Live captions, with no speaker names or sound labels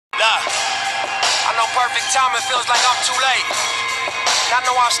no perfect time, it feels like I'm too late. And I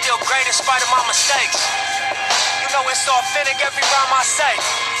know I'm still great in spite of my mistakes. You know it's authentic every rhyme I say.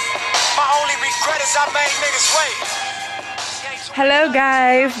 My only regret is I made niggas wait. Hello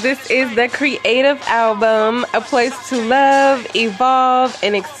guys, this is the Creative Album, a place to love, evolve,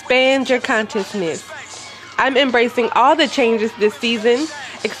 and expand your consciousness. I'm embracing all the changes this season,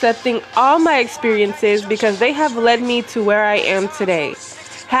 accepting all my experiences because they have led me to where I am today.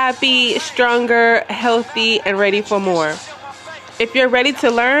 Happy, stronger, healthy, and ready for more. If you're ready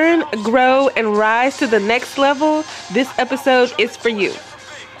to learn, grow, and rise to the next level, this episode is for you.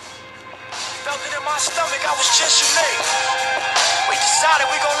 Felt it in my stomach, I was just unique. We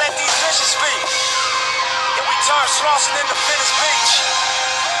decided we gon' let these visions speak. Then we turned Slauson into Venice Beach.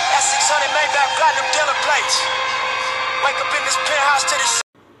 That 600 Maybach platinum dealer plates. Wake up in this penthouse to this.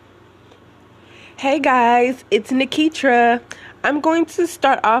 Hey guys, it's Nikitra. I'm going to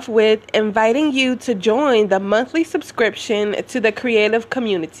start off with inviting you to join the monthly subscription to the creative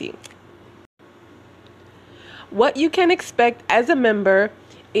community. What you can expect as a member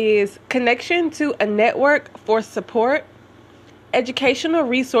is connection to a network for support, educational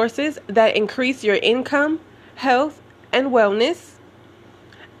resources that increase your income, health, and wellness,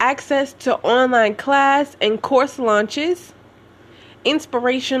 access to online class and course launches,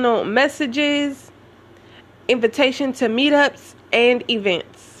 inspirational messages, invitation to meetups and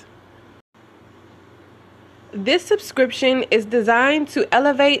events. This subscription is designed to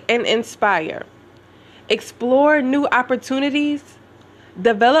elevate and inspire, explore new opportunities,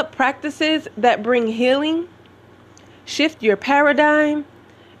 develop practices that bring healing, shift your paradigm,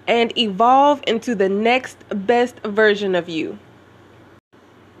 and evolve into the next best version of you.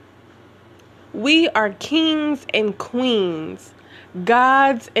 We are kings and queens,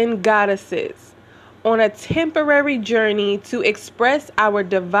 gods and goddesses, on a temporary journey to express our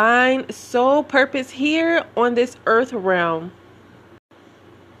divine soul purpose here on this earth realm.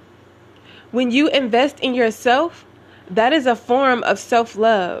 When you invest in yourself, that is a form of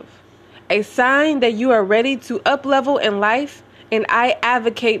self-love, a sign that you are ready to up-level in life, and I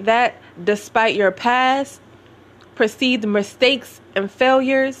advocate that despite your past, perceived mistakes and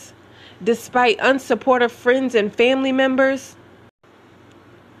failures, despite unsupportive friends and family members.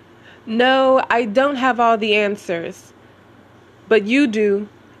 No, I don't have all the answers, but you do,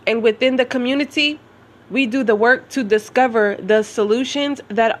 and within the community, we do the work to discover the solutions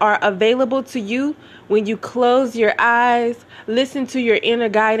that are available to you when you close your eyes, listen to your inner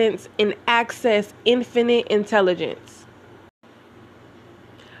guidance, and access infinite intelligence.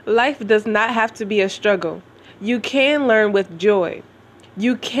 Life does not have to be a struggle. You can learn with joy.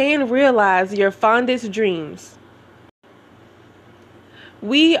 You can realize your fondest dreams.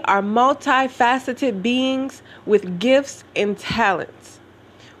 We are multifaceted beings with gifts and talents.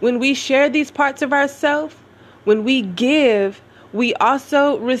 When we share these parts of ourselves, when we give, we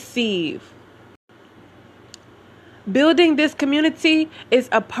also receive. Building this community is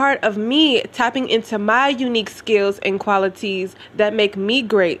a part of me tapping into my unique skills and qualities that make me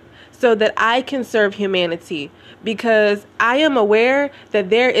great so that I can serve humanity, because I am aware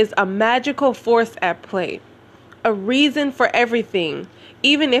that there is a magical force at play, a reason for everything,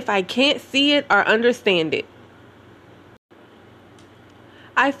 even if I can't see it or understand it.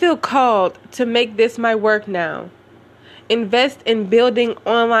 I feel called to make this my work now. Invest in building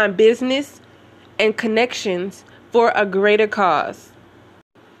online business and connections for a greater cause.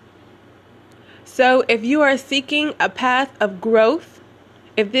 So if you are seeking a path of growth,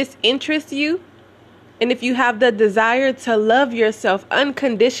 if this interests you, and if you have the desire to love yourself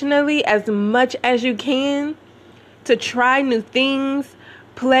unconditionally as much as you can, to try new things,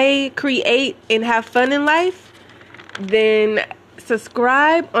 play, create, and have fun in life, then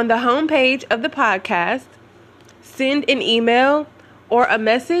subscribe on the homepage of the podcast, send an email or a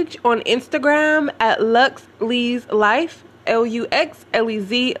message on Instagram at LuxLeeZLife,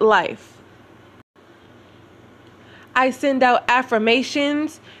 LuxLez Life. I send out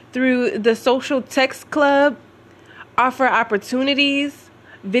affirmations through the social text club, offer opportunities,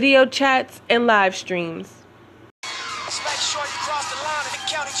 video chats, and live streams. Just make sure you cross the line in the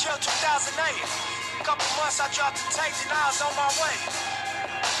county jail 2008. Couple months I dropped the tapes and I was on my way.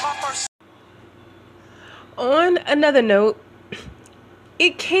 My first. On another note,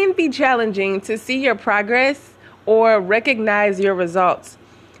 it can be challenging to see your progress or recognize your results.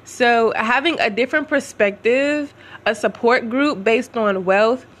 So having a different perspective, a support group based on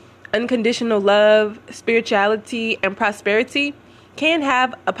wealth, unconditional love, spirituality, and prosperity can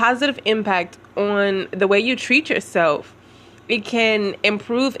have a positive impact on the way you treat yourself. It can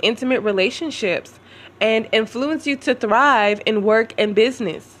improve intimate relationships and influence you to thrive in work and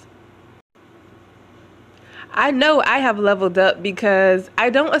business. I know I have leveled up because I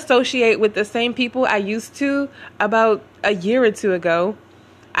don't associate with the same people I used to about a year or two ago.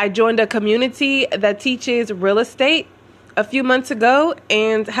 I joined a community that teaches real estate a few months ago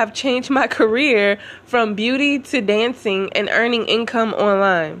and have changed my career from beauty to dancing and earning income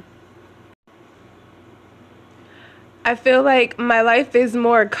online. I feel like my life is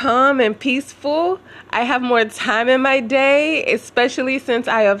more calm and peaceful. I have more time in my day, especially since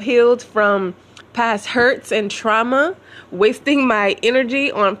I have healed from past hurts and trauma, wasting my energy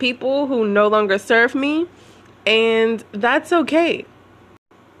on people who no longer serve me, and that's okay.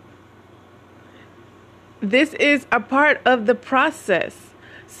 This is a part of the process.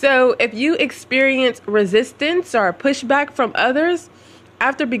 So if you experience resistance or pushback from others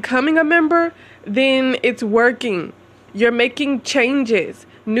after becoming a member, then it's working. You're making changes,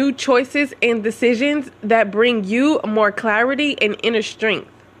 new choices and decisions that bring you more clarity and inner strength.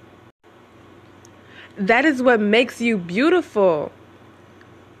 That is what makes you beautiful.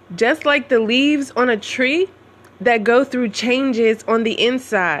 Just like the leaves on a tree that go through changes on the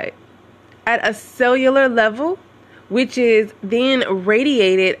inside at a cellular level, which is then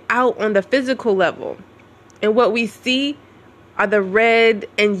radiated out on the physical level. And what we see are the red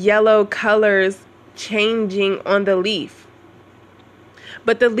and yellow colors changing on the leaf.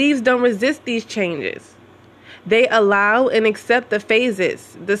 But the leaves don't resist these changes. They allow and accept the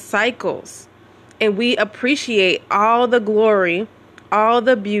phases, the cycles. And we appreciate all the glory, all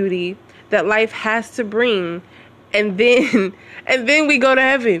the beauty that life has to bring. And then we go to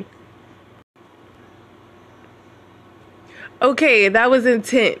heaven. Okay, that was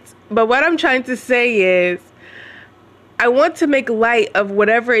intense. But what I'm trying to say is, I want to make light of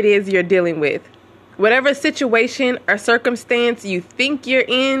whatever it is you're dealing with. Whatever situation or circumstance you think you're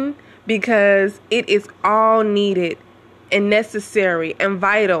in, because it is all needed and necessary and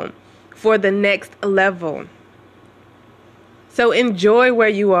vital for the next level. So enjoy where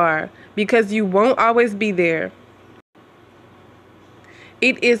you are, because you won't always be there.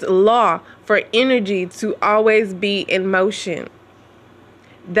 It is law for energy to always be in motion.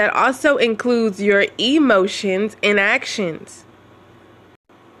 That also includes your emotions and actions.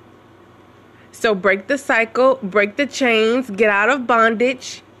 So break the cycle, break the chains, get out of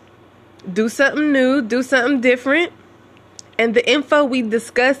bondage, do something new, do something different. And the info we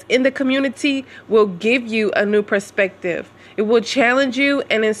discuss in the community will give you a new perspective. It will challenge you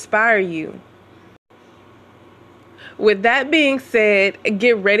and inspire you. With that being said,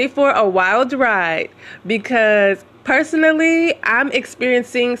 get ready for a wild ride, because personally, I'm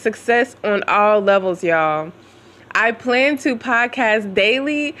experiencing success on all levels, y'all. I plan to podcast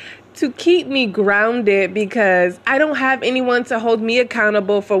daily to keep me grounded, because I don't have anyone to hold me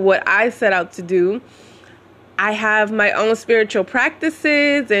accountable for what I set out to do. I have my own spiritual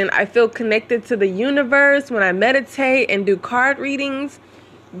practices, and I feel connected to the universe when I meditate and do card readings.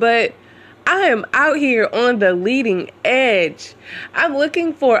 But I am out here on the leading edge. I'm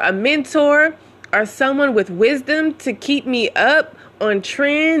looking for a mentor or someone with wisdom to keep me up on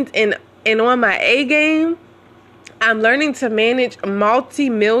trends and on my A game. I'm learning to manage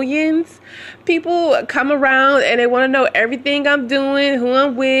multi-millions. People come around and they want to know everything I'm doing, who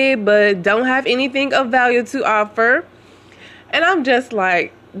I'm with, but don't have anything of value to offer. And I'm just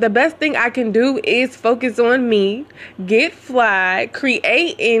like, the best thing I can do is focus on me, get fly,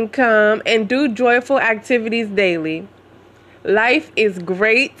 create income, and do joyful activities daily. Life is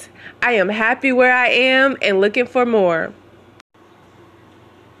great. I am happy where I am and looking for more.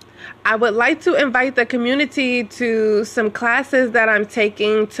 I would like to invite the community to some classes that I'm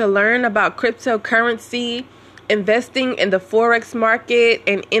taking to learn about cryptocurrency, investing in the Forex market,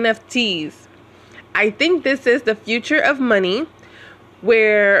 and NFTs. I think this is the future of money,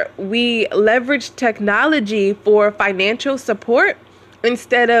 where we leverage technology for financial support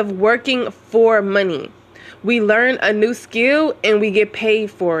instead of working for money. We learn a new skill and we get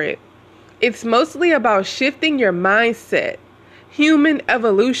paid for it. It's mostly about shifting your mindset, human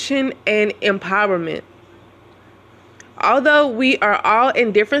evolution, and empowerment. Although we are all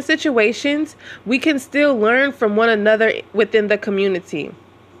in different situations, we can still learn from one another within the community.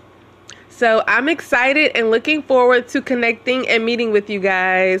 So I'm excited and looking forward to connecting and meeting with you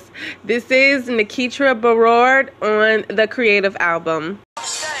guys. This is Nikitra Barord on The Creative Album.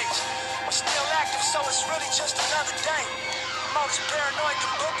 I'm still active, so it's really just another day. Most paranoid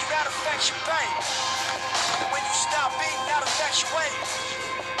can book you, that affects your brain. And when you stop eating, that affects your weight.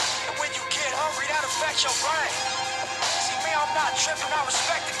 And when you get hungry, that affects your brain. See me, I'm not tripping, I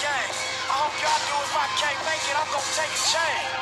respect the game. I hope y'all do. If I can't make it, I'm gonna take a chain.